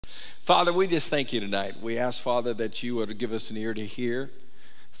Father, we just thank you tonight. We ask, Father, that you would give us an ear to hear.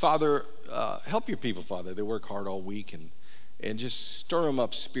 Father, help your people, Father. They work hard all week, and just stir them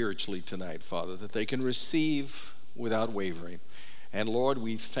up spiritually tonight, Father, that they can receive without wavering. And Lord,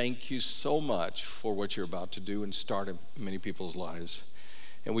 we thank you so much for what you're about to do and start in many people's lives.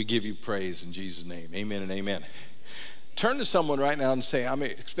 And we give you praise in Jesus' name. Amen and amen. Turn to someone right now and say, I'm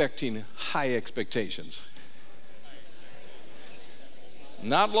expecting high expectations.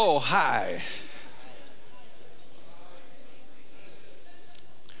 Not low, high.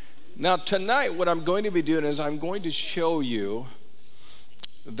 Now tonight what I'm going to be doing is I'm going to show you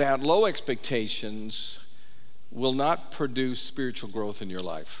that low expectations will not produce spiritual growth in your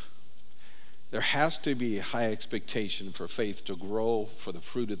life. There has to be a high expectation for faith to grow, for the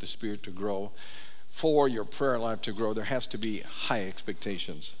fruit of the Spirit to grow, for your prayer life to grow. There has to be high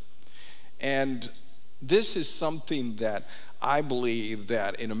expectations. And this is something that I believe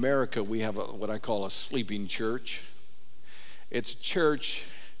that in America we have what I call a sleeping church. It's a church,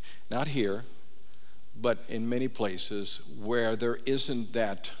 not here, but in many places where there isn't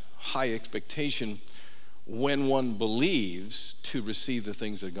that high expectation when one believes to receive the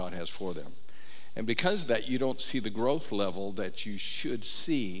things that God has for them. And because of that, you don't see the growth level that you should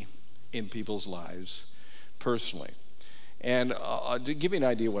see in people's lives personally. And to give you an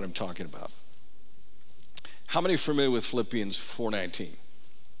idea of what I'm talking about. How many are familiar with Philippians 4:19?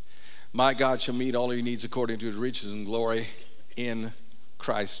 My God shall meet all your needs according to his riches and glory in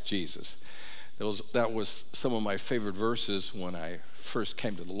Christ Jesus. That was some of my favorite verses when I first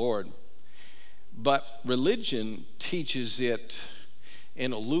came to the Lord. But religion teaches it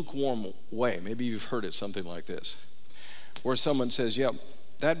in a lukewarm way. Maybe you've heard it something like this, where someone says, yeah,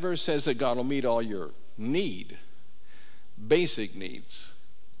 that verse says that God will meet all your basic needs.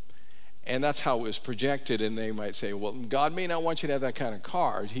 And that's how it was projected. And they might say, well, God may not want you to have that kind of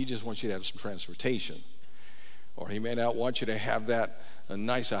car. He just wants you to have some transportation. Or he may not want you to have a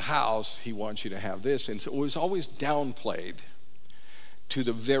nicer house. He wants you to have this. And so it was always downplayed to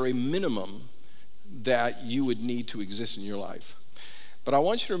the very minimum that you would need to exist in your life. But I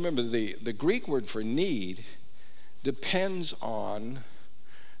want you to remember the Greek word for need depends on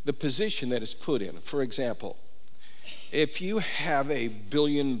the position that it's put in. For example, if you have a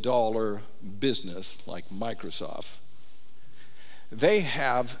billion-dollar business like Microsoft, they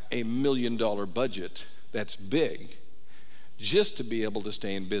have a $1 million budget that's big just to be able to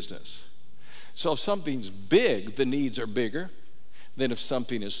stay in business. So if something's big, the needs are bigger. Then if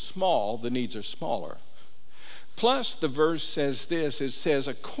something is small, the needs are smaller. Plus, the verse says this, it says,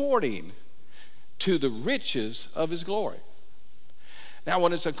 according to the riches of his glory. Now,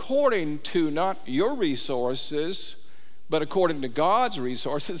 when it's according to not your resources, but according to God's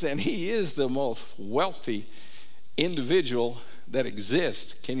resources, and he is the most wealthy individual that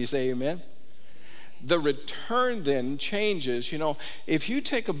exists. Can you say amen? The return then changes. You know, if you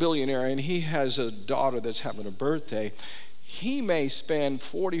take a billionaire and he has a daughter that's having a birthday, he may spend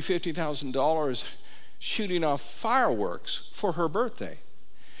 $40,000, $50,000 shooting off fireworks for her birthday.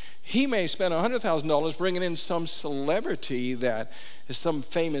 He may spend $100,000 bringing in some celebrity that is some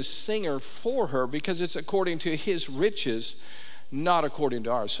famous singer for her because it's according to his riches, not according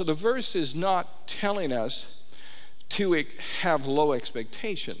to ours. So the verse is not telling us to have low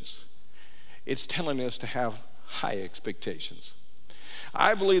expectations. It's telling us to have high expectations.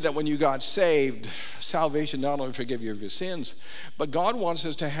 I believe that when you got saved, salvation not only forgives you of your sins, but God wants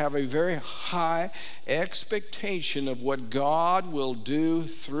us to have a very high expectation of what God will do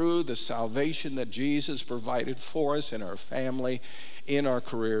through the salvation that Jesus provided for us in our family, in our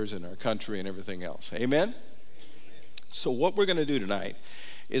careers, in our country, and everything else. Amen? So what we're going to do tonight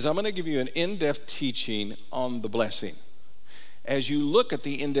is I'm going to give you an in-depth teaching on the blessing. As you look at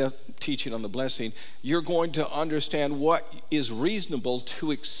the in-depth teaching on the blessing, you're going to understand what is reasonable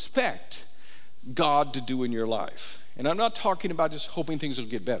to expect God to do in your life. And I'm not talking about just hoping things will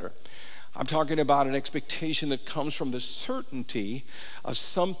get better. I'm talking about an expectation that comes from the certainty of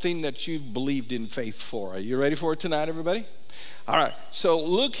something that you've believed in faith for. Are you ready for it tonight, everybody? All right, so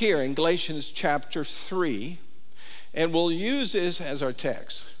look here in Galatians chapter 3, and we'll use this as our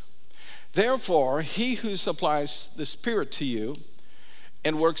text. Therefore, he who supplies the Spirit to you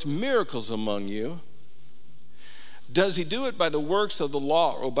and works miracles among you, does he do it by the works of the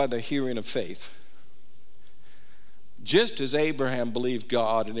law or by the hearing of faith? Just as Abraham believed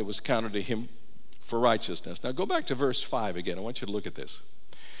God and it was counted to him for righteousness. Now go back to verse 5 again. I want you to look at this.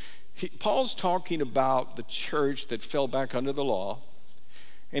 Paul's talking about the church that fell back under the law.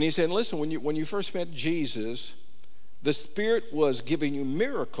 And he said, listen, when you first met Jesus, the Spirit was giving you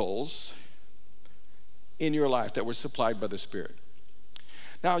miracles in your life that were supplied by the Spirit.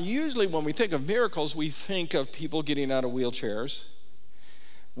 Now, usually when we think of miracles, we think of people getting out of wheelchairs.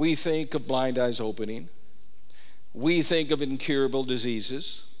 We think of blind eyes opening. We think of incurable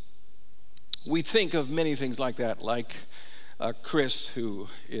diseases. We think of many things like that, like Chris, who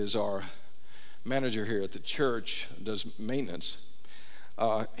is our manager here at the church, does maintenance.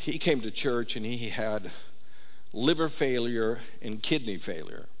 He came to church and he had liver failure and kidney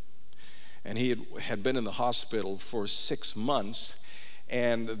failure. And he had been in the hospital for 6 months,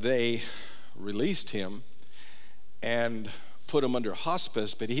 and they released him and put him under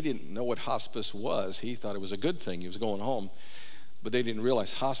hospice, but he didn't know what hospice was. He thought it was a good thing. He was going home. But they didn't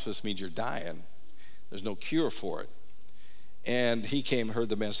realize hospice means you're dying. There's no cure for it. And he came, heard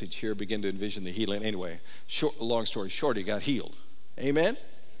the message here, began to envision the healing. Anyway, long story short, he got healed. Amen?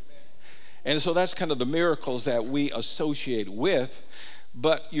 And so that's kind of the miracles that we associate with,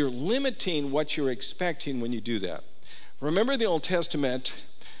 but you're limiting what you're expecting when you do that. Remember the Old Testament,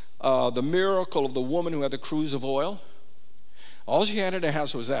 the miracle of the woman who had the cruse of oil? All she had in her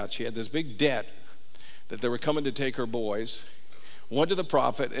house was that. She had this big debt that they were coming to take her boys. Went to the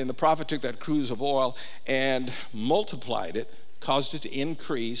prophet, and the prophet took that cruse of oil and multiplied it, caused it to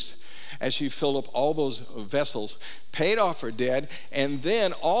increase as she filled up all those vessels, paid off her debt, and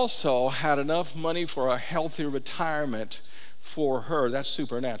then also had enough money for a healthy retirement for her. That's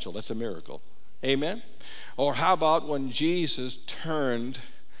supernatural. That's a miracle. Amen? Or how about when Jesus turned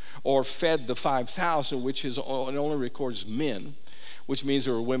or fed the 5,000, which it only records men, which means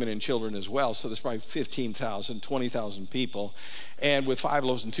there were women and children as well. So there's probably 15,000, 20,000 people. And with 5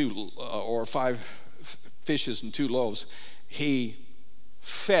 loaves and 2, or 5 fishes and 2 loaves, he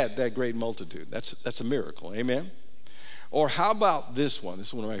fed that great multitude. That's a miracle. Amen? Or how about this one? This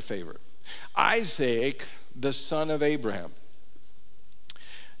is one of my favorite. Isaac, the son of Abraham.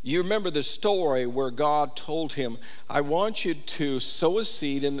 You remember the story where God told him, I want you to sow a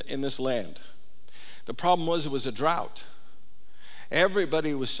seed in this land. The problem was it was a drought.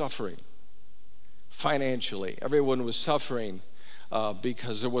 Everybody was suffering financially. Everyone was suffering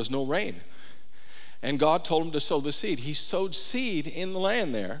because there was no rain. And God told him to sow the seed. He sowed seed in the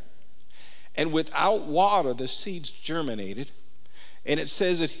land there. And without water, the seeds germinated. And it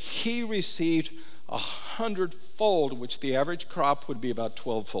says that he received 100-fold, which the average crop would be about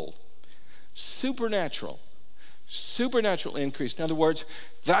 12-fold. Supernatural increase. In other words,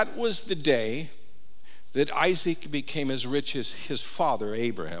 that was the day that Isaac became as rich as his father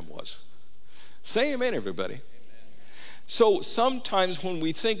Abraham was. Say amen, everybody. Amen. So sometimes when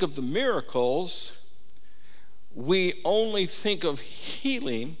we think of the miracles, we only think of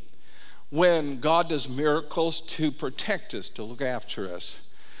healing when God does miracles to protect us, to look after us,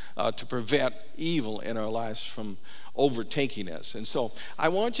 to prevent evil in our lives from overtaking us. And so I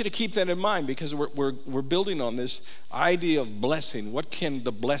want you to keep that in mind, because we're building on this idea of blessing. What can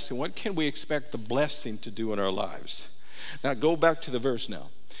we expect the blessing to do in our lives? Now go back to the verse now.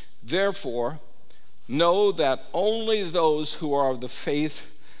 Therefore, know that only those who are of the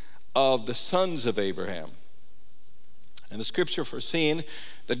faith of the sons of Abraham, and the scripture foreseeing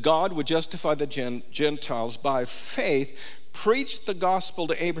that God would justify the Gentiles by faith, preached the gospel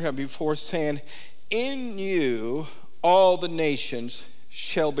to Abraham before, saying, in you all the nations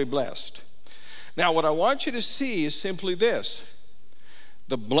shall be blessed. Now, what I want you to see is simply this.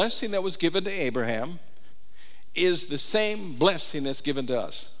 The blessing that was given to Abraham is the same blessing that's given to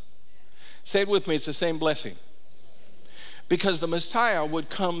us. Say it with me, it's the same blessing. Because the Messiah would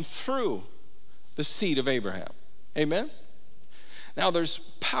come through the seed of Abraham. Amen? Now, there's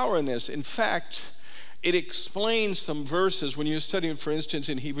power in this. In fact, it explains some verses when you're studying, for instance,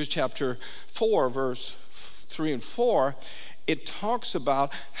 in Hebrews chapter 4, verse 3 and 4, it talks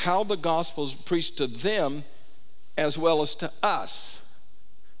about how the gospel is preached to them as well as to us.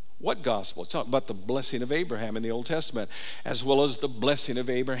 What gospel? It's talking about the blessing of Abraham in the Old Testament, as well as the blessing of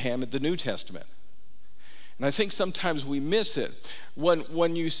Abraham in the New Testament. And I think sometimes we miss it.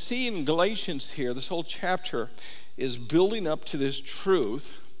 When you see in Galatians here, this whole chapter is building up to this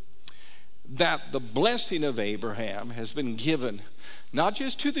truth that the blessing of Abraham has been given not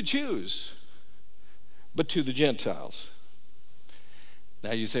just to the Jews, but to the Gentiles.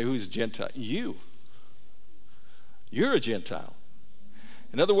 Now you say, who's a Gentile? You. You're a Gentile.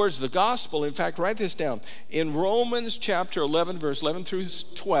 In other words, the gospel, in fact, write this down. In Romans chapter 11, verse 11 through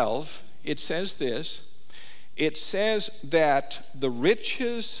 12, it says this. It says that the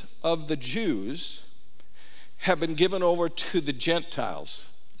riches of the Jews have been given over to the Gentiles,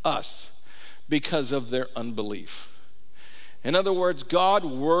 us, because of their unbelief. In other words, God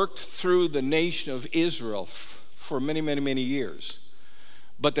worked through the nation of Israel for many, many, many years.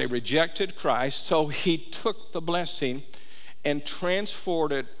 But they rejected Christ, so he took the blessing and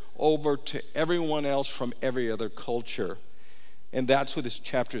transferred it over to everyone else from every other culture. And that's what this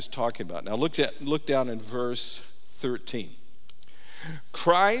chapter is talking about. Now look down in verse 13.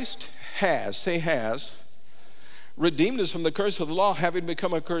 Christ has redeemed us from the curse of the law, having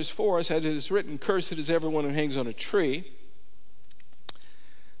become a curse for us, as it is written, cursed is everyone who hangs on a tree.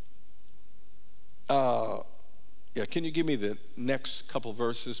 Can you give me the next couple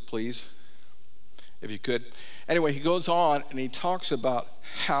verses, please, if you could? Anyway, he goes on and he talks about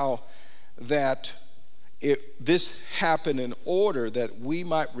how that this happened in order that we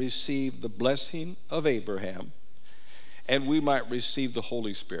might receive the blessing of Abraham and we might receive the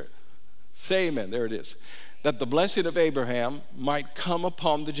Holy Spirit. Say amen. There it is. That the blessing of Abraham might come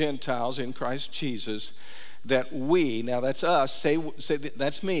upon the Gentiles in Christ Jesus, that we, now that's us, say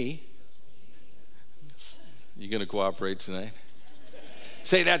that's me. You going to cooperate tonight?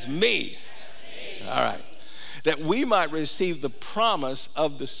 Say, that's me. All right. That we might receive the promise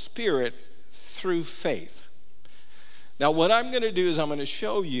of the Spirit through faith. Now, what I'm going to do is I'm going to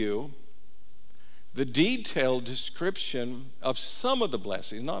show you the detailed description of some of the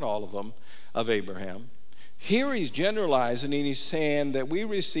blessings, not all of them, of Abraham. Here he's generalizing and he's saying that we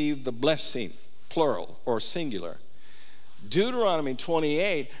receive the blessing, plural or singular. Deuteronomy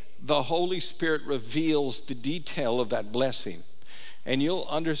 28, the Holy Spirit reveals the detail of that blessing. And you'll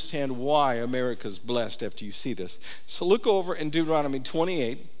understand why America's blessed after you see this. So look over in Deuteronomy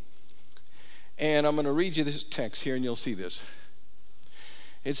 28, and I'm going to read you this text here, and you'll see this.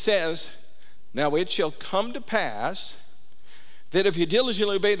 It says, now it shall come to pass that if you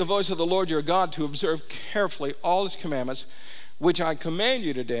diligently obey the voice of the Lord your God to observe carefully all his commandments, which I command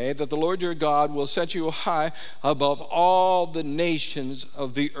you today, that the Lord your God will set you high above all the nations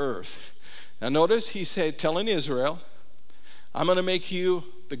of the earth. Now notice he said, telling Israel, I'm going to make you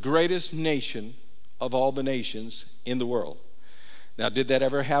the greatest nation of all the nations in the world. Now, did that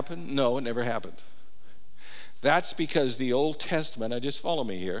ever happen? No, it never happened. That's because the Old Testament, just follow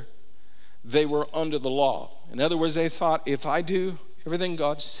me here, they were under the law. In other words, they thought, if I do everything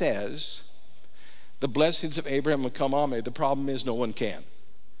God says, the blessings of Abraham will come on me. The problem is no one can.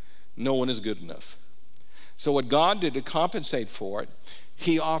 No one is good enough. So what God did to compensate for it,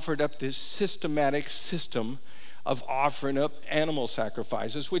 he offered up this systematic system of offering up animal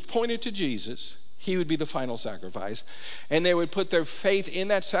sacrifices, which pointed to Jesus. He would be the final sacrifice. And they would put their faith in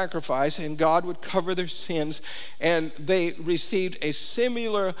that sacrifice, and God would cover their sins. And they received a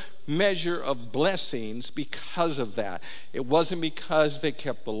similar measure of blessings because of that. It wasn't because they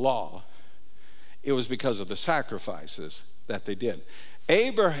kept the law. It was because of the sacrifices that they did.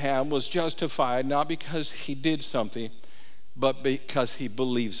 Abraham was justified not because he did something, but because he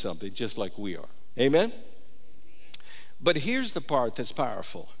believed something, just like we are. Amen? But here's the part that's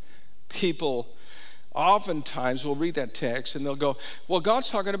powerful. People oftentimes will read that text and they'll go, well, God's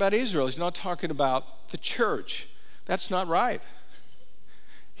talking about Israel. He's not talking about the church. That's not right.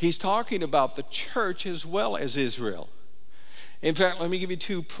 He's talking about the church as well as Israel. In fact, let me give you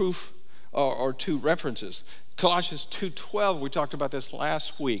two proof or two references. Colossians 2:12, we talked about this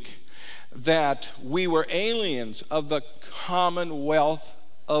last week, that we were aliens of the commonwealth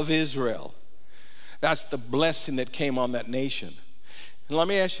of Israel. That's the blessing that came on that nation. And let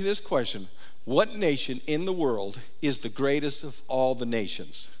me ask you this question. What nation in the world is the greatest of all the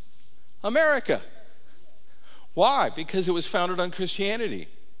nations? America. Why? Because it was founded on Christianity.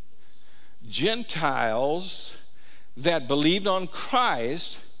 Gentiles that believed on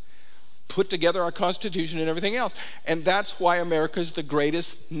Christ put together our Constitution and everything else. And that's why America is the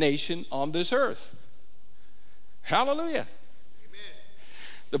greatest nation on this earth. Hallelujah.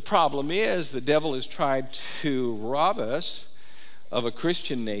 The problem is the devil has tried to rob us of a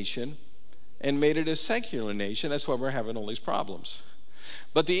Christian nation and made it a secular nation. That's why we're having all these problems.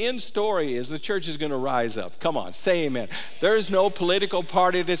 But the end story is the church is going to rise up. Come on, say amen. There is no political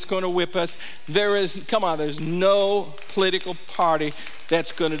party that's going to whip us. There's no political party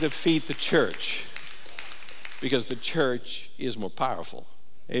that's going to defeat the church, because the church is more powerful.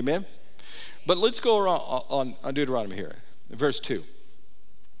 Amen? But let's go on Deuteronomy here, verse 2.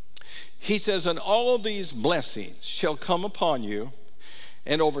 He says, and all of these blessings shall come upon you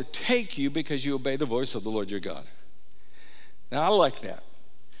and overtake you because you obey the voice of the Lord your God. Now, I like that.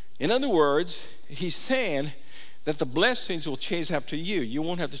 In other words, he's saying that the blessings will chase after you. You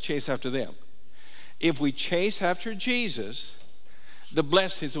won't have to chase after them. If we chase after Jesus, the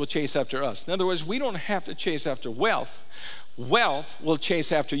blessings will chase after us. In other words, we don't have to chase after wealth. Wealth will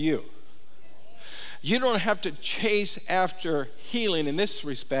chase after you. You don't have to chase after healing in this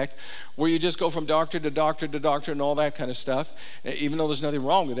respect, where you just go from doctor to doctor to doctor and all that kind of stuff, even though there's nothing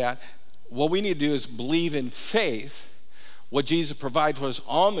wrong with that. What we need to do is believe in faith. What Jesus provided for us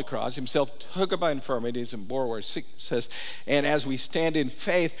on the cross, himself took up our infirmities and bore our sicknesses. And as we stand in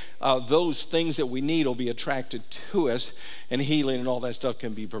faith, those things that we need will be attracted to us, and healing and all that stuff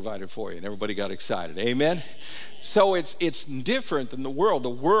can be provided for you. And everybody got excited. Amen? So it's different than the world. The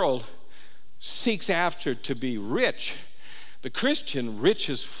world seeks after to be rich. The Christian,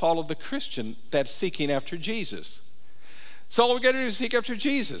 riches follow the Christian that's seeking after Jesus. So all we got to do is seek after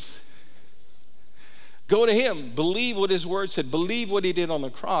Jesus. Go to him, believe what his word said, believe what he did on the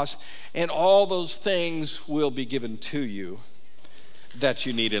cross, and all those things will be given to you that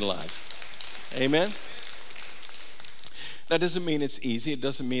you need in life. Amen? That doesn't mean it's easy. It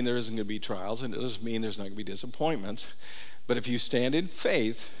doesn't mean there isn't going to be trials, and it doesn't mean there's not going to be disappointments. But if you stand in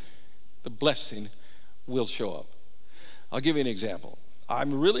faith, the blessing will show up. I'll give you an example.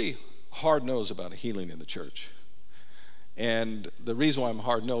 I'm really hard-nosed about healing in the church. And the reason why I'm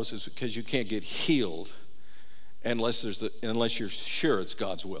hard-nosed is because you can't get healed unless you're sure it's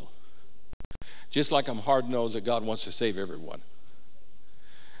God's will. Just like I'm hard-nosed that God wants to save everyone.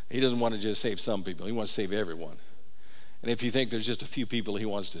 He doesn't want to just save some people. He wants to save everyone. And if you think there's just a few people he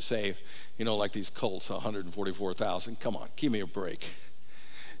wants to save, you know, like these cults, 144,000, come on, give me a break.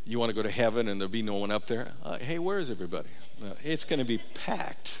 You want to go to heaven and there'll be no one up there? Hey, where is everybody? It's going to be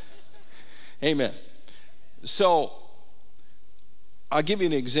packed. Amen. So I'll give you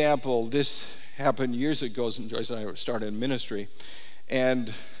an example. This happened years ago as Joyce and I started in ministry,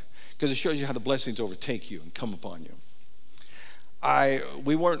 and because it shows you how the blessings overtake you and come upon you.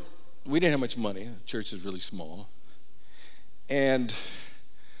 We didn't have much money. The church is really small, and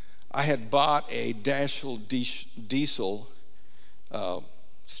I had bought a diesel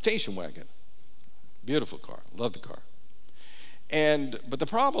station wagon. Beautiful car. Love the car. But the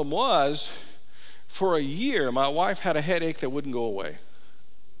problem was, for a year, my wife had a headache that wouldn't go away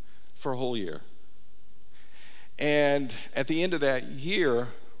for a whole year. And at the end of that year,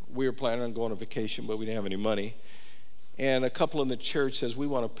 we were planning on going on vacation, but we didn't have any money. And a couple in the church says, we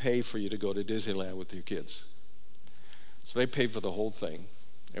want to pay for you to go to Disneyland with your kids. So they paid for the whole thing.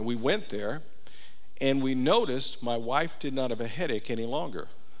 And we went there, and we noticed my wife did not have a headache any longer.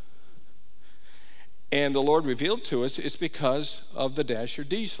 And the Lord revealed to us it's because of the Dasher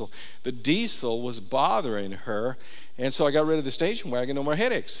diesel. The diesel was bothering her, and so I got rid of the station wagon, no more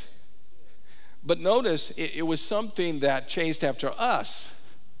headaches. But notice, it was something that chased after us.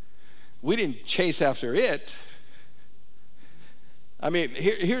 We didn't chase after it. I mean,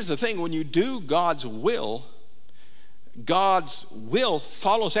 here's the thing. When you do God's will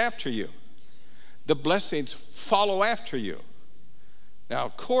follows after you. The blessings follow after you. Now,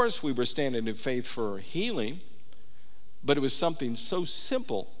 of course, we were standing in faith for healing, but it was something so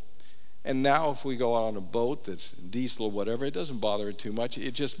simple. And now if we go out on a boat that's diesel or whatever, it doesn't bother her too much.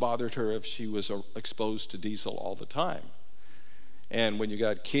 It just bothered her if she was exposed to diesel all the time. And when you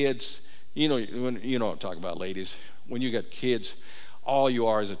got kids, you know what I'm talking about, ladies. When you got kids, all you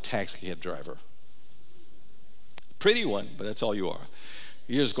are is a taxi cab driver. Pretty one, but that's all you are.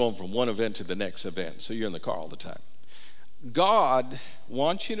 You're just going from one event to the next event, so you're in the car all the time. God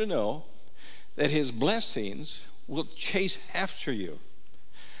wants you to know that his blessings will chase after you.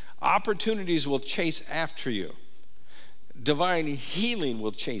 Opportunities will chase after you. Divine healing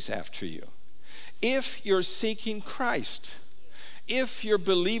will chase after you. If you're seeking Christ, if you're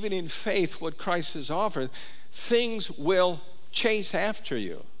believing in faith what Christ has offered, things will chase after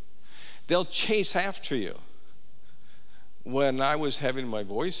you. They'll chase after you. When I was having my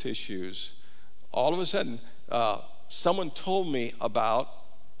voice issues, all of a sudden, someone told me about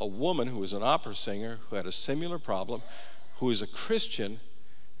a woman who was an opera singer who had a similar problem, who was a Christian,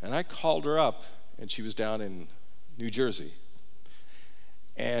 and I called her up, and she was down in New Jersey.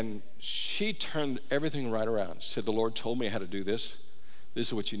 And she turned everything right around. She said, the Lord told me how to do this. This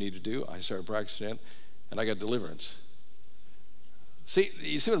is what you need to do. I started practicing it, and I got deliverance. See,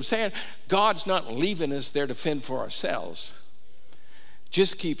 you see what I'm saying? God's not leaving us there to fend for ourselves.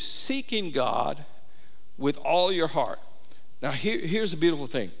 Just keep seeking God with all your heart. Now, here's the beautiful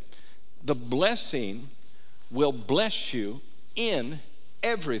thing. The blessing will bless you in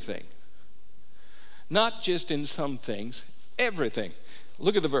everything. Not just in some things, everything.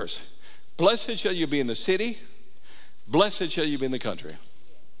 Look at the verse. Blessed shall you be in the city. Blessed shall you be in the country.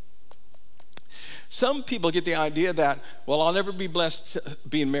 Some people get the idea that, well, I'll never be blessed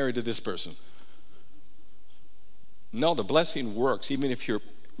being married to this person. No, the blessing works. Even if you're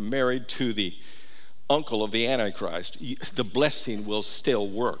married to the uncle of the Antichrist, the blessing will still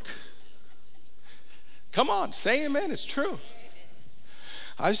work. Come on, say amen, it's true.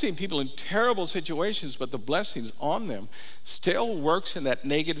 I've seen people in terrible situations, but the blessings on them still works in that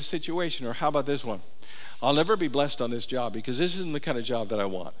negative situation. Or how about this one? I'll never be blessed on this job because this isn't the kind of job that I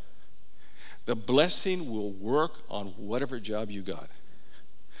want. The blessing will work on whatever job you got.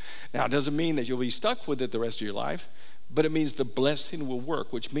 Now, it doesn't mean that you'll be stuck with it the rest of your life, but it means the blessing will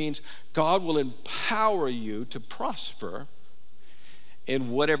work, which means God will empower you to prosper in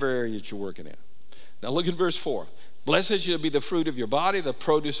whatever area that you're working in. Now, look at verse 4. Blessed shall be the fruit of your body, the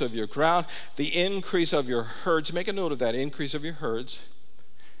produce of your ground, the increase of your herds. Make a note of that, increase of your herds.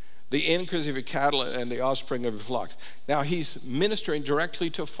 The increase of your cattle and the offspring of your flocks. Now, he's ministering directly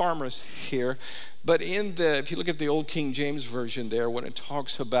to farmers here. But if you look at the old King James Version there, when it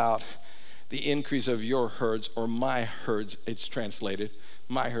talks about the increase of your herds, or my herds, it's translated,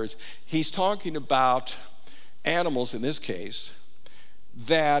 my herds, he's talking about animals in this case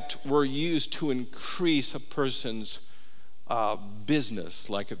that were used to increase a person's business,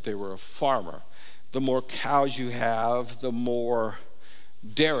 like if they were a farmer. The more cows you have, the more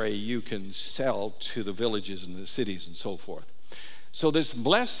dairy you can sell to the villages and the cities and so forth. So this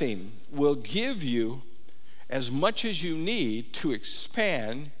blessing will give you as much as you need to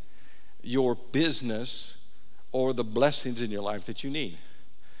expand your business or the blessings in your life that you need.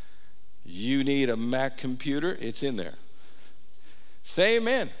 You need a Mac computer, it's in there. Say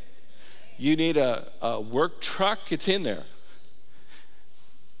amen. You need a work truck, it's in there.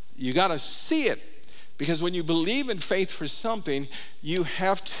 You got to see it. Because when you believe in faith for something, you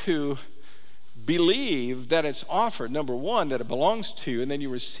have to believe that it's offered. Number one, that it belongs to you, and then you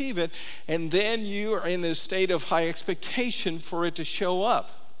receive it, and then you are in this state of high expectation for it to show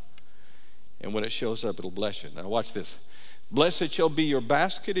up. And when it shows up, it'll bless you. Now watch this. Blessed shall be your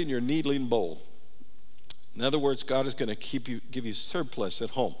basket and your kneading bowl. In other words, God is going to give you surplus at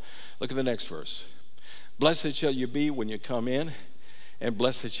home. Look at the next verse. Blessed shall you be when you come in, and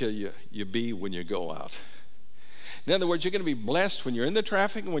blessed shall you be when you go out. In other words, you're going to be blessed when you're in the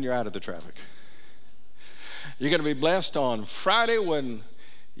traffic and when you're out of the traffic. You're going to be blessed on Friday when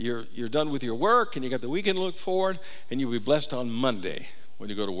you're done with your work and you got the weekend to look forward, and you'll be blessed on Monday when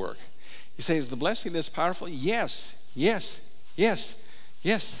you go to work. You say, is the blessing this powerful? Yes, yes, yes,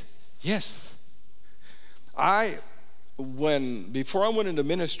 yes, yes. Before I went into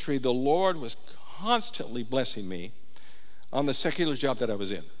ministry, the Lord was constantly blessing me on the secular job that I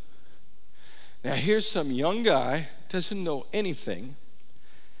was in. Now here's some young guy, doesn't know anything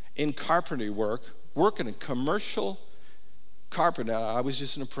in carpentry work, working in commercial carpenter. I was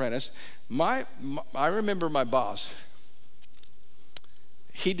just an apprentice. I remember my boss.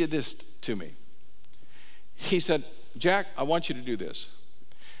 He did this to me. He said, Jack, I want you to do this.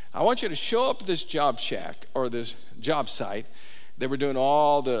 I want you to show up at this job shack or this job site. They were doing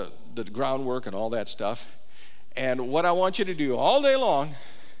all the groundwork and all that stuff. And what I want you to do all day long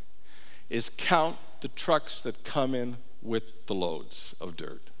is count the trucks that come in with the loads of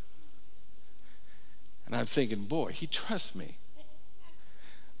dirt. And I'm thinking, boy, he trusts me.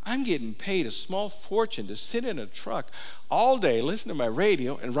 I'm getting paid a small fortune to sit in a truck all day, listen to my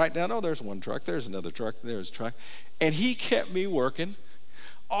radio, and write down, oh, there's one truck, there's another truck, there's a truck. And he kept me working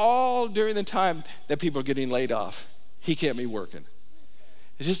all during the time that people are getting laid off. He kept me working.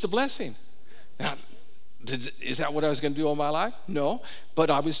 It's just a blessing. Now, is that what I was going to do all my life? No, but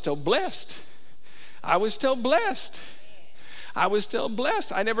I was still blessed. I was still blessed. I was still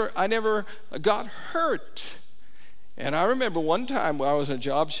blessed. I never got hurt. And I remember one time when I was in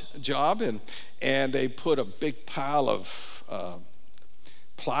a job and they put a big pile of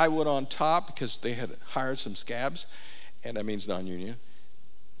plywood on top because they had hired some scabs, and that means non-union.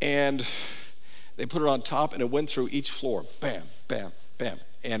 And they put it on top, and it went through each floor, bam, bam, bam,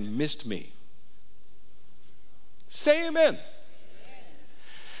 and missed me. Say amen.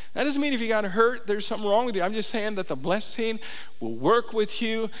 That doesn't mean if you got hurt, there's something wrong with you. I'm just saying that the blessing will work with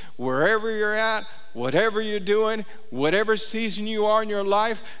you wherever you're at, whatever you're doing, whatever season you are in your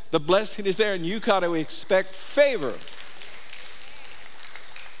life, the blessing is there, and you got to expect favor.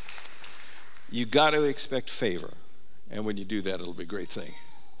 You got to expect favor. And when you do that, it'll be a great thing.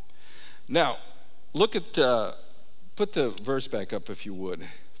 Now, look at, put the verse back up if you would.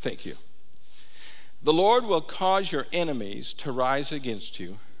 Thank you. The Lord will cause your enemies to rise against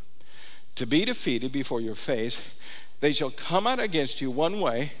you, to be defeated before your face. They shall come out against you one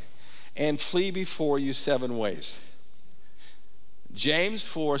way and flee before you 7 ways. James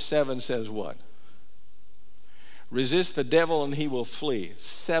 4:7 says what? Resist the devil and he will flee.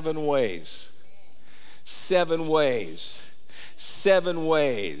 7 ways. 7 ways. 7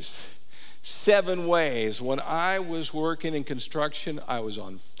 ways. 7 ways. When I was working in construction, I was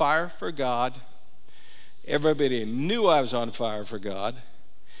on fire for God. Everybody knew I was on fire for God.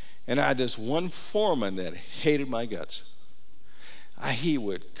 And I had this one foreman that hated my guts. He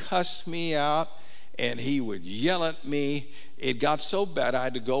would cuss me out and he would yell at me. It got so bad I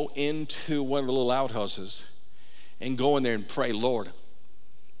had to go into one of the little outhouses and go in there and pray, Lord,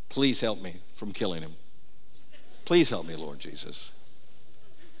 please help me from killing him. Please help me, Lord Jesus.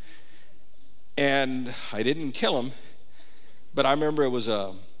 And I didn't kill him, but I remember it was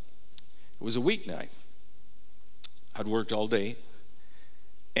a weeknight. I'd worked all day,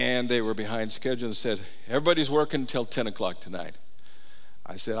 and they were behind schedule and said, everybody's working until 10 o'clock tonight.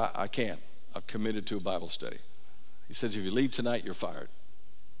 I said, I can't. I've committed to a Bible study. He says, if you leave tonight, you're fired.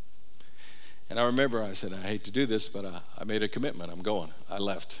 And I remember I said, I hate to do this, but I made a commitment. I'm going. I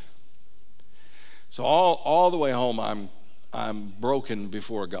left. So all the way home, I'm broken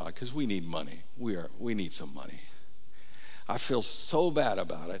before God because we need money. We need some money. I feel so bad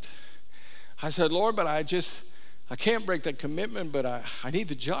about it. I said, Lord, but I can't break that commitment, but I need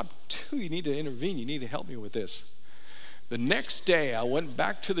the job too. You need to intervene. You need to help me with this. The next day, I went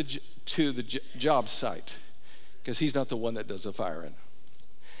back to the job site because he's not the one that does the firing.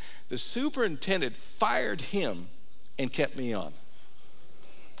 The superintendent fired him and kept me on.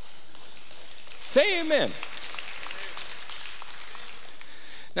 Say amen.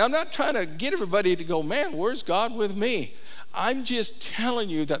 Now, I'm not trying to get everybody to go, man, where's God with me? I'm just telling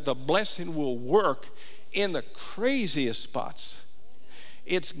you that the blessing will work in the craziest spots.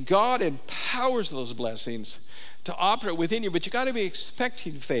 It's God empowers those blessings to operate within you, but you got to be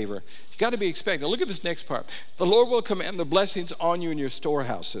expecting favor. You got to be expecting. Look at this next part. The Lord will command the blessings on you in your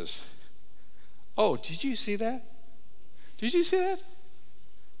storehouses. Oh, did you see that? Did you see that?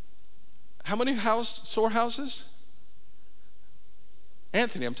 How many storehouses?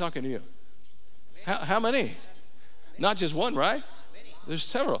 Anthony, I'm talking to you. How many? Not just one, right? There's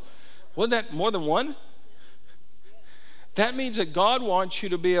several. Wasn't that more than one? That means that God wants you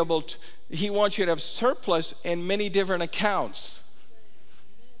to be able to, He wants you to have surplus in many different accounts.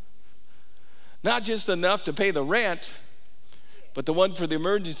 Not just enough to pay the rent, but the one for the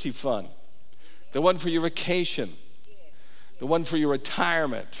emergency fund, the one for your vacation, the one for your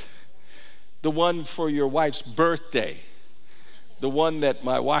retirement, the one for your wife's birthday, the one that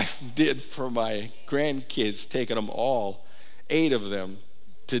my wife did for my grandkids, taking them all, 8 of them,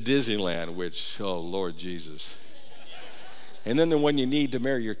 to Disneyland, which, oh, Lord Jesus. And then the one you need to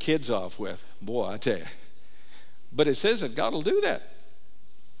marry your kids off with. Boy, I tell you. But it says that God will do that.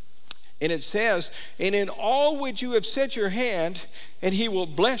 And it says, and in all which you have set your hand, and He will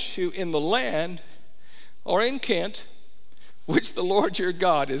bless you in the land, or in Kent, which the Lord your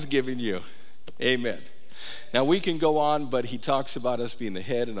God is giving you. Amen. Now we can go on, but He talks about us being the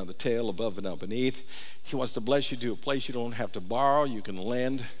head and not the tail, above and not beneath. He wants to bless you to a place you don't have to borrow, you can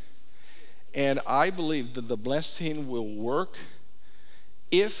lend. And I believe that the blessing will work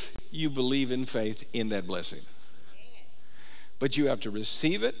if you believe in faith in that blessing. But you have to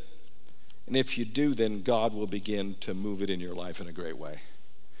receive it. And if you do, then God will begin to move it in your life in a great way. You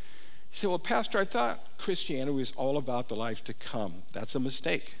say, well, Pastor, I thought Christianity was all about the life to come. That's a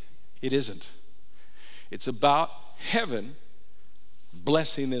mistake. It isn't. It's about heaven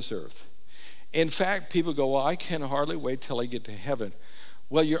blessing this earth. In fact, people go, well, I can hardly wait till I get to heaven.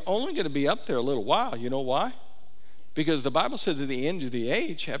 Well, you're only going to be up there a little while. You know why? Because the Bible says at the end of the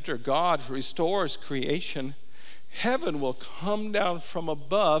age, after God restores creation, heaven will come down from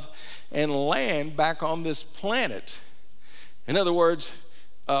above and land back on this planet. In other words,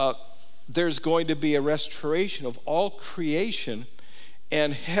 there's going to be a restoration of all creation,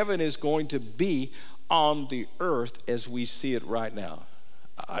 and heaven is going to be on the earth as we see it right now.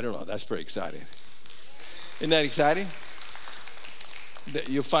 I don't know. That's pretty exciting. Isn't that exciting?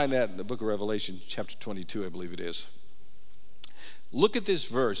 You'll find that in the book of Revelation, chapter 22, I believe it is. Look at this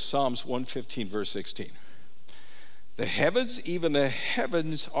verse, Psalms 115, verse 16. The heavens, even the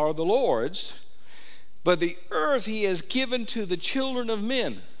heavens, are the Lord's, but the earth He has given to the children of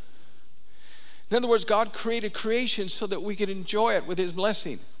men. In other words, God created creation so that we could enjoy it with His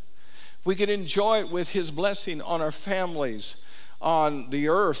blessing. We could enjoy it with His blessing on our families, on the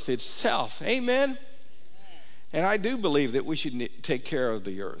earth itself. Amen? And I do believe that we should take care of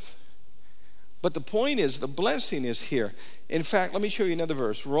the earth. But the point is, the blessing is here. In fact, let me show you another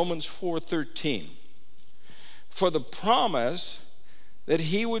verse, Romans 4:13. For the promise that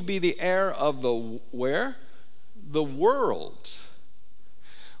He would be the heir of the where? The world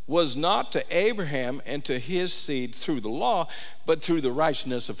was not to Abraham and to his seed through the law, but through the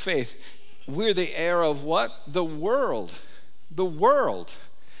righteousness of faith. We're the heir of what? The world. The world.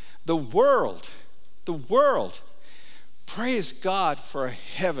 The world. The world. Praise God for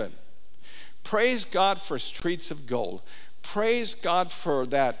heaven. Praise God for streets of gold. Praise God for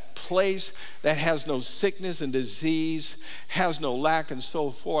that place that has no sickness and disease, has no lack and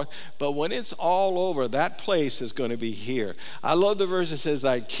so forth. But when it's all over, that place is going to be here. I love the verse that says,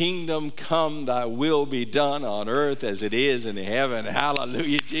 thy kingdom come, thy will be done on earth as it is in heaven.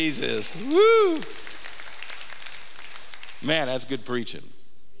 Hallelujah, Jesus. Woo! Man, that's good preaching.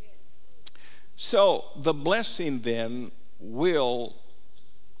 So the blessing then will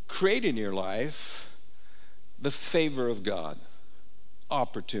create in your life the favor of God,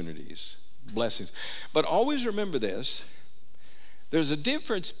 opportunities, blessings. But always remember this, there's a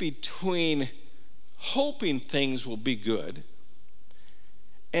difference between hoping things will be good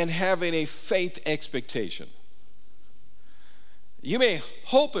and having a faith expectation. You may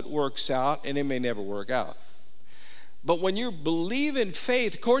hope it works out and it may never work out. But when you believe in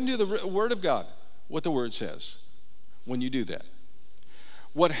faith, according to the Word of God, what the Word says, when you do that,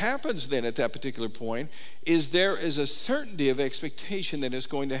 what happens then at that particular point is there is a certainty of expectation that is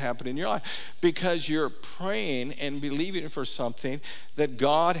going to happen in your life because you're praying and believing for something that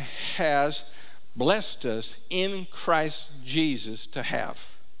God has blessed us in Christ Jesus to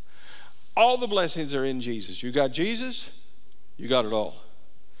have. All the blessings are in Jesus. You got Jesus, you got it all.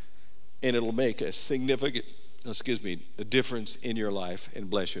 And it'll make a significant, a difference in your life and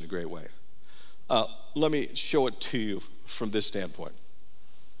bless you in a great way. Let me show it to you from this standpoint.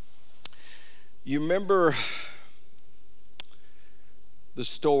 You remember the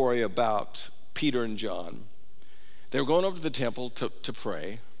story about Peter and John. They were going over to the temple to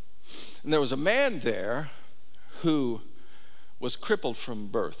pray. And there was a man there who was crippled from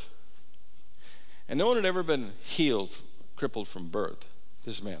birth. And no one had ever been healed, crippled from birth.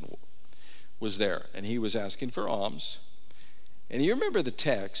 This man was there, and he was asking for alms. And you remember the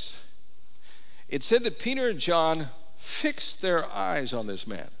text. It said that Peter and John fixed their eyes on this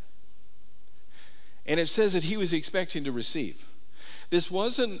man. And it says that he was expecting to receive. This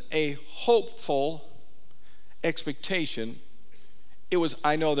wasn't a hopeful expectation. It was,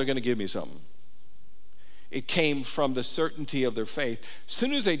 I know they're going to give me something. It came from the certainty of their faith. As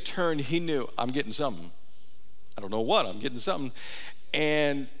soon as they turned, he knew, I'm getting something. I don't know what, I'm getting something.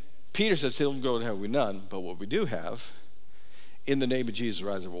 And Peter said, still go have we none, but what we do have, in the name of Jesus,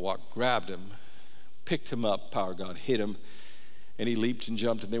 rise up and walk, grabbed him, picked him up, power of God hit him, and he leaped and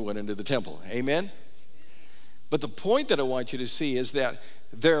jumped and they went into the temple. Amen? But the point that I want you to see is that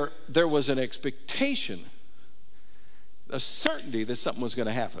there was an expectation, a certainty that something was going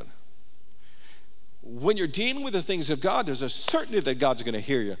to happen. When you're dealing with the things of God, there's a certainty that God's going to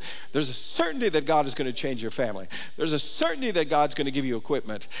hear you. There's a certainty that God is going to change your family. There's a certainty that God's going to give you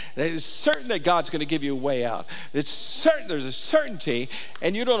equipment. It's certain that God's going to give you a way out. It's certain, there's a certainty,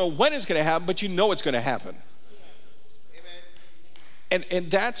 and you don't know when it's going to happen, but you know it's going to happen. Amen.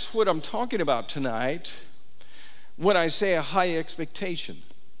 And that's what I'm talking about tonight when I say a high expectation.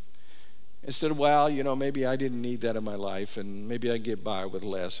 Instead of, well, you know, maybe I didn't need that in my life and maybe I can get by with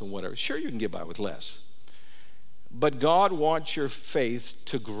less and whatever. Sure, you can get by with less. But God wants your faith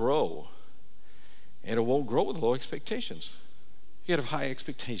to grow. And it won't grow with low expectations. You got to have high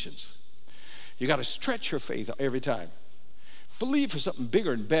expectations. You got to stretch your faith every time. Believe for something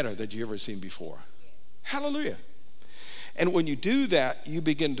bigger and better that you've ever seen before. Hallelujah. And when you do that, you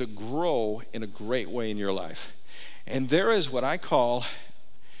begin to grow in a great way in your life. And there is what I call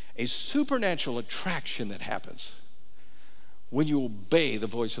a supernatural attraction that happens when you obey the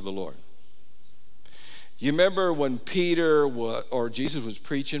voice of the Lord. You remember when Peter or Jesus was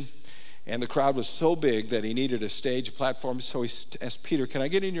preaching and the crowd was so big that he needed a stage platform, so he asked Peter, can I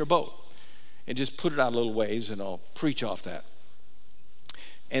get in your boat and just put it out a little ways and I'll preach off that.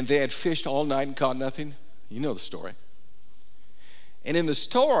 And they had fished all night and caught nothing. You know the story. And in the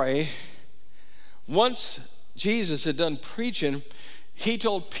story, once Jesus had done preaching, he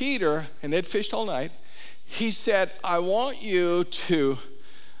told Peter, and they'd fished all night, he said, I want you to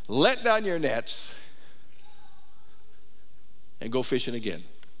let down your nets and go fishing again.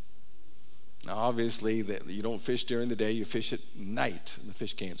 Now, obviously, you don't fish during the day, you fish at night. And the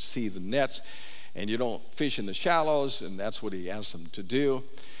fish can't see the nets, and you don't fish in the shallows, and that's what he asked them to do.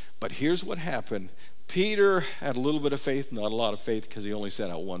 But here's what happened. Peter had a little bit of faith, not a lot of faith, because he only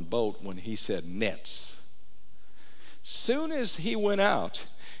sent out one boat when he said nets. Soon as he went out,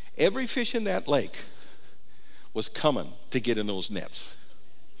 every fish in that lake was coming to get in those nets.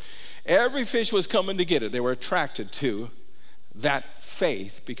 Every fish was coming to get it. They were attracted to that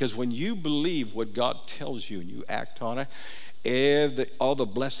faith, because when you believe what God tells you and you act on it, all the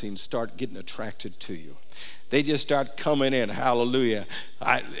blessings start getting attracted to you. They just start coming in. Hallelujah.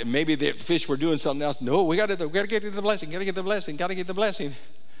 Maybe the fish were doing something else. No, we got to get the blessing. Got to get the blessing. Got to get the blessing.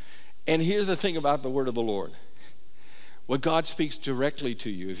 And here's the thing about the word of the Lord. When God speaks directly to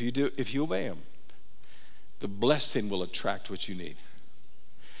you, if you obey him, the blessing will attract what you need.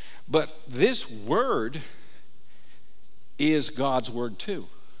 But this word is God's word too.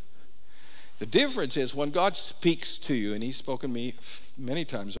 The difference is when God speaks to you, and he's spoken to me many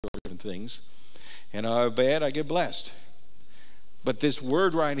times over different things, and I obey it, I get blessed. But this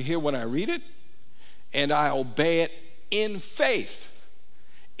word right here, when I read it and I obey it in faith,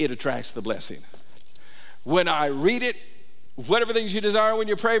 it attracts the blessing. When I read it, whatever things you desire when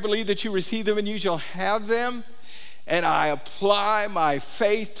you pray, believe that you receive them and you shall have them. And I apply my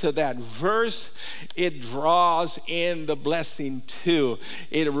faith to that verse, it draws in the blessing too.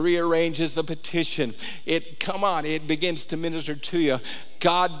 It rearranges the petition. It begins to minister to you.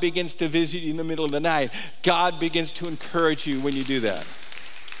 God begins to visit you in the middle of the night. God begins to encourage you when you do that.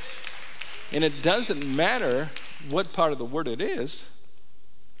 And it doesn't matter what part of the word it is,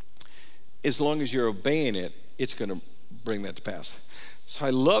 as long as you're obeying it, it's going to bring that to pass. So I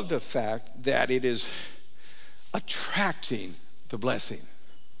love the fact that it is attracting the blessing.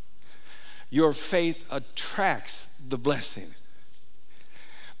 Your faith attracts the blessing.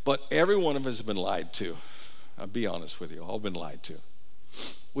 But every one of us has been lied to. I'll be honest with you, all been lied to.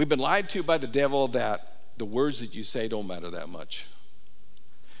 We've been lied to by the devil that the words that you say don't matter that much.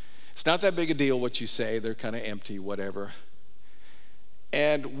 It's not that big a deal what you say, they're kind of empty, whatever.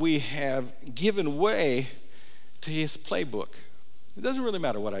 And we have given way to his playbook. It doesn't really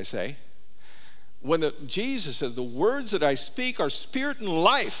matter what I say. When Jesus says, the words that I speak are spirit and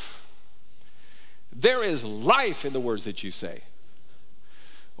life, there is life in the words that you say.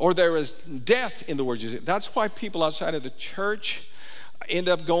 Or there is death in the words you say. That's why people outside of the church end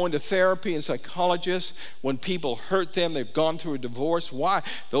up going to therapy and psychologists. When people hurt them, they've gone through a divorce. Why?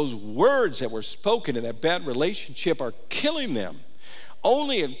 Those words that were spoken in that bad relationship are killing them.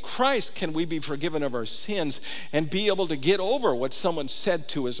 Only in Christ can we be forgiven of our sins and be able to get over what someone said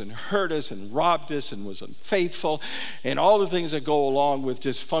to us and hurt us and robbed us and was unfaithful and all the things that go along with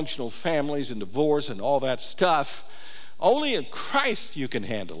dysfunctional families and divorce and all that stuff. Only in Christ you can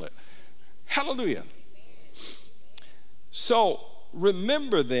handle it. Hallelujah. So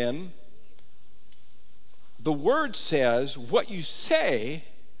remember then, the word says what you say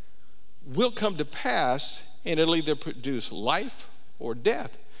will come to pass, and it'll either produce life or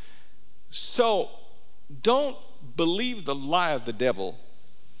death. So don't believe the lie of the devil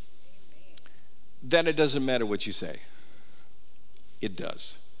that it doesn't matter what you say. It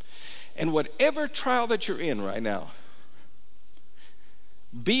does. And whatever trial that you're in right now,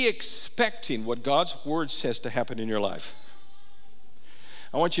 be expecting what God's word says to happen in your life.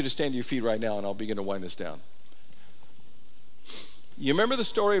 I want you to stand to your feet right now, and I'll begin to wind this down. You remember the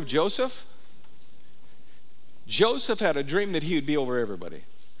story of Joseph? Joseph had a dream that he would be over everybody.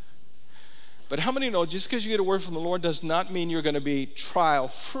 But how many know just because you get a word from the Lord does not mean you're going to be trial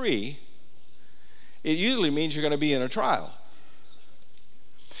free? It usually means you're going to be in a trial.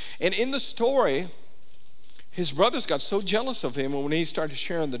 And in the story, his brothers got so jealous of him when he started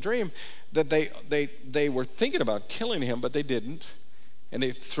sharing the dream that they were thinking about killing him, but they didn't. And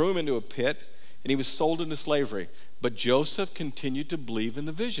they threw him into a pit, and he was sold into slavery. But Joseph continued to believe in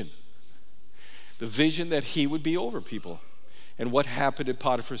the vision. The vision that he would be over people. And what happened at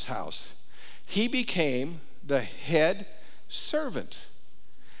Potiphar's house? He became the head servant.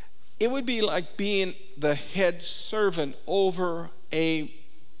 It would be like being the head servant over a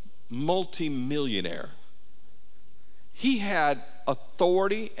multimillionaire. He had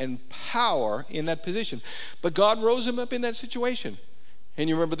authority and power in that position. But God rose him up in that situation. And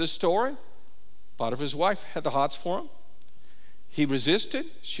you remember the story? Potiphar's wife had the hots for him. He resisted.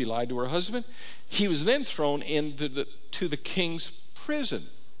 She lied to her husband. He was then thrown into the king's prison.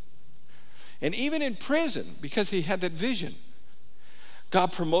 And even in prison, because he had that vision,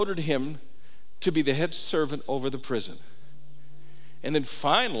 God promoted him to be the head servant over the prison. And then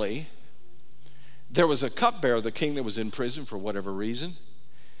finally, there was a cupbearer of the king that was in prison for whatever reason.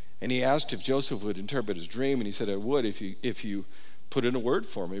 And he asked if Joseph would interpret his dream. And he said, I would if you put in a word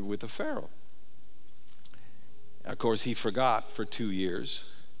for me with the Pharaoh. Of course, he forgot for 2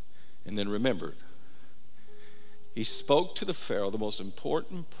 years and then remembered. He spoke to the Pharaoh, the most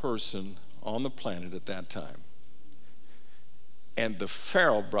important person on the planet at that time. And the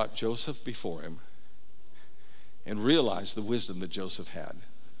Pharaoh brought Joseph before him and realized the wisdom that Joseph had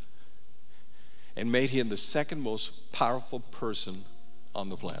and made him the second most powerful person on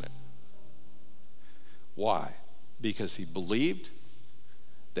the planet. Why? Because he believed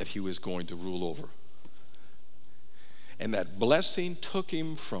that he was going to rule over. And that blessing took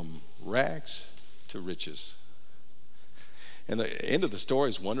him from rags to riches. And the end of the story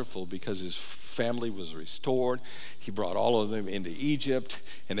is wonderful because his family was restored. He brought all of them into Egypt,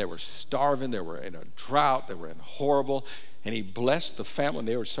 and they were starving. They were in a drought. They were in horrible. And he blessed the family, and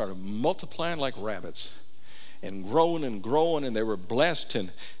they were started multiplying like rabbits and growing, and they were blessed.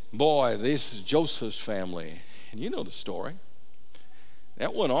 And boy, this is Joseph's family. And you know the story.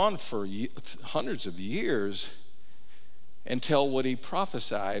 That went on for hundreds of years until what he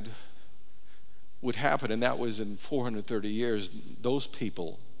prophesied would happen, and that was in 430 years, those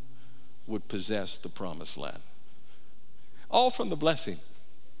people would possess the promised land. All from the blessing.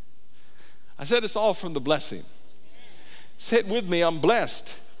 I said it's all from the blessing. Say it with me, I'm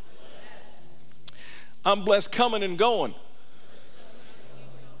blessed. I'm blessed coming and going.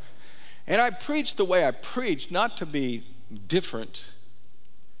 And I preach the way I preach, not to be different,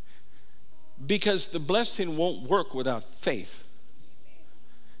 because the blessing won't work without faith.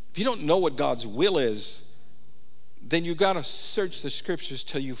 If you don't know what God's will is, then you got to search the scriptures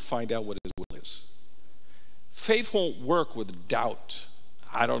till you find out what his will is. Faith won't work with doubt.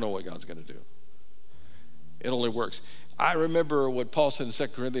 I don't know what God's going to do. It only works. I remember what Paul said in 2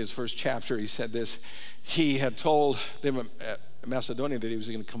 Corinthians, first chapter. He said this. He had told them at Macedonia that he was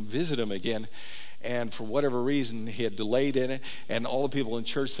going to come visit them again. And for whatever reason, he had delayed in it. And all the people in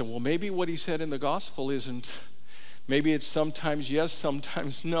church said, well, maybe what he said in the gospel isn't. Maybe it's sometimes yes,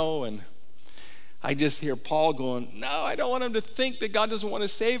 sometimes no. And I just hear Paul going, no, I don't want him to think that God doesn't want to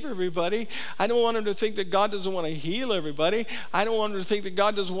save everybody. I don't want him to think that God doesn't want to heal everybody. I don't want him to think that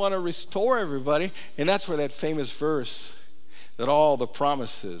God doesn't want to restore everybody. And that's where that famous verse, that all the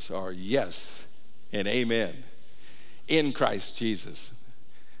promises are yes and amen in Christ Jesus.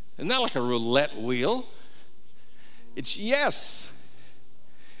 Isn't that like a roulette wheel? It's yes.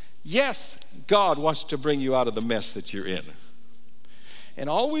 Yes, God wants to bring you out of the mess that you're in. And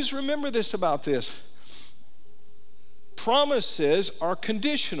always remember this about this. Promises are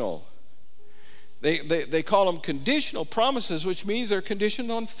conditional. They call them conditional promises, which means they're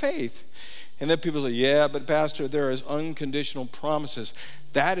conditioned on faith. And then people say, yeah, but Pastor, there is unconditional promises.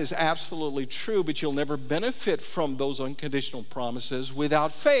 That is absolutely true, but you'll never benefit from those unconditional promises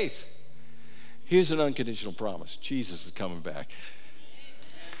without faith. Here's an unconditional promise. Jesus is coming back.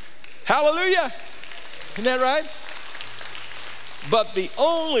 Hallelujah. Isn't that right? But the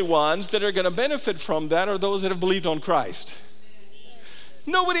only ones that are going to benefit from that are those that have believed on Christ.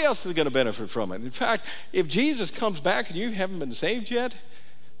 Nobody else is going to benefit from it. In fact, if Jesus comes back and you haven't been saved yet,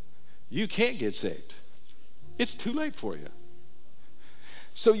 you can't get saved. It's too late for you.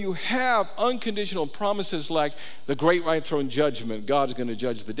 So you have unconditional promises like the great white throne judgment. God's going to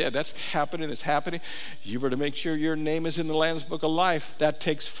judge the dead. That's happening. It's happening. You were to make sure your name is in the Lamb's Book of Life. That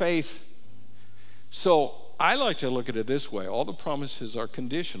takes faith. So I like to look at it this way. All the promises are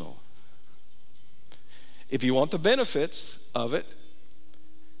conditional. If you want the benefits of it,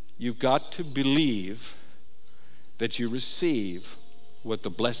 you've got to believe that you receive what the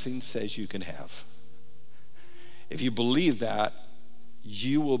blessing says you can have. If you believe that,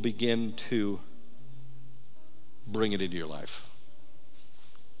 you will begin to bring it into your life.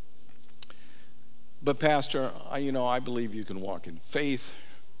 But Pastor, I believe you can walk in faith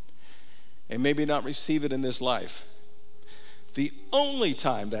and maybe not receive it in this life. The only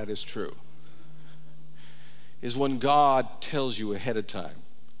time that is true is when God tells you ahead of time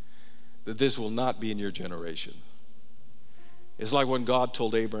that this will not be in your generation. It's like when God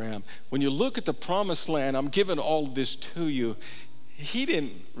told Abraham, when you look at the promised land, I'm giving all this to you. He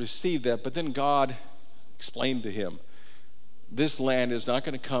didn't receive that, but then God explained to him, this land is not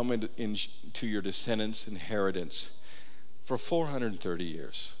going to come into your descendants' inheritance for 430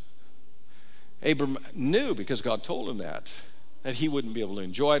 years. Abram knew, because God told him that he wouldn't be able to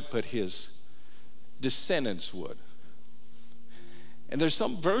enjoy it, but his descendants would. And there's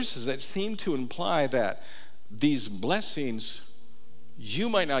some verses that seem to imply that these blessings, you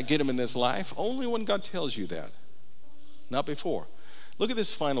might not get them in this life, only when God tells you that, not before. Look at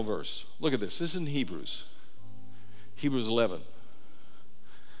this final verse. Look at this. This is in Hebrews 11.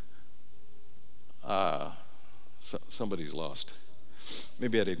 Somebody's lost.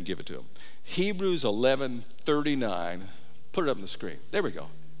 Maybe I didn't give it to him. Hebrews 11:39. Put it up on the screen. There we go.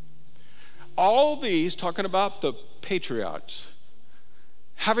 All these, talking about the patriarchs,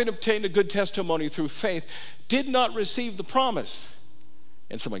 having obtained a good testimony through faith, did not receive the promise.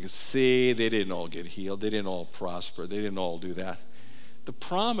 And somebody can see, they didn't all get healed. They didn't all prosper. They didn't all do that. The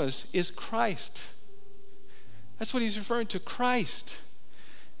promise is Christ. That's what he's referring to, Christ.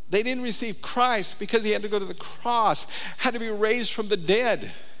 They didn't receive Christ because he had to go to the cross, had to be raised from the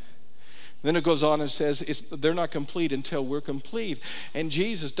dead. Then it goes on and says they're not complete until we're complete. And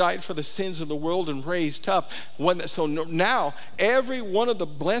Jesus died for the sins of the world and raised up. So now every one of the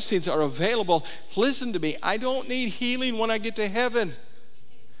blessings are available. Listen to me, I don't need healing when I get to heaven.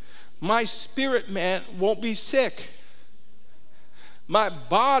 My spirit man won't be sick. My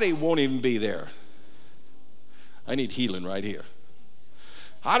body won't even be there. I need healing right here.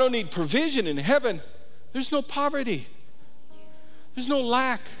 I don't need provision in heaven. There's no poverty. There's no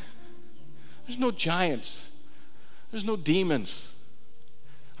lack. There's no giants. There's no demons.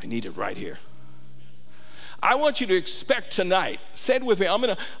 I need it right here. I want you to expect tonight. Say it with me. I'm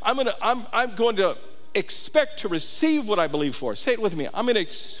going to expect to receive what I believe for. Say it with me. I'm going to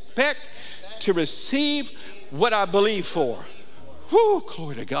expect to receive what I believe for. Whew,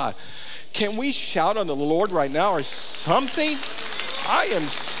 glory to God. Can we shout on the Lord right now or something? I am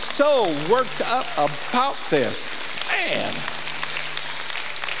so worked up about this. Man.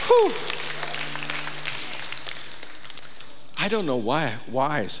 Whew. I don't know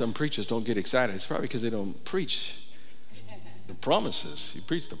why some preachers don't get excited. It's probably because they don't preach the promises. You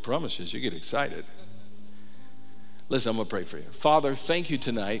preach the promises, you get excited. Listen, I'm going to pray for you. Father, thank you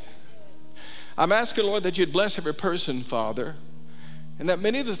tonight. I'm asking, Lord, that you'd bless every person, Father, and that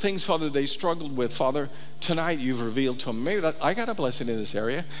many of the things, Father, they struggled with, Father, tonight you've revealed to them. Maybe that I got a blessing in this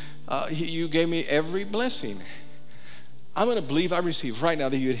area. You gave me every blessing. I'm going to believe I receive right now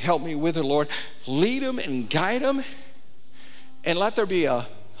that you'd help me with it, Lord. Lead them and guide them. And let there be a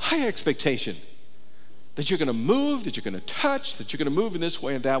high expectation that you're going to move, that you're going to touch, that you're going to move in this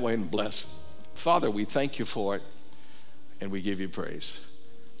way and that way and bless. Father, we thank you for it, and we give you praise.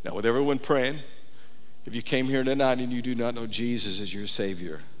 Now, with everyone praying, if you came here tonight and you do not know Jesus as your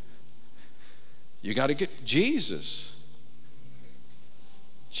Savior, you got to get Jesus.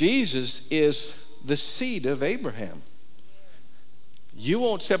 Jesus is the seed of Abraham. You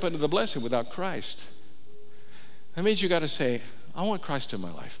won't step into the blessing without Christ. That means you got to say, I want Christ in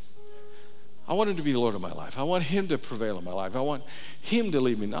my life. I want him to be the Lord of my life. I want him to prevail in my life. I want him to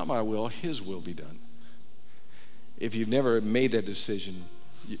lead me, not my will, his will be done. If you've never made that decision,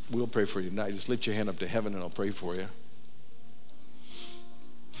 we'll pray for you tonight. Just lift your hand up to heaven and I'll pray for you.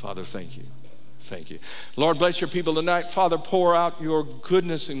 Father, thank you. Thank you. Lord, bless your people tonight. Father, pour out your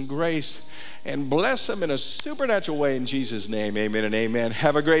goodness and grace and bless them in a supernatural way in Jesus' name. Amen and amen.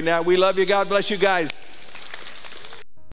 Have a great night. We love you. God bless you guys.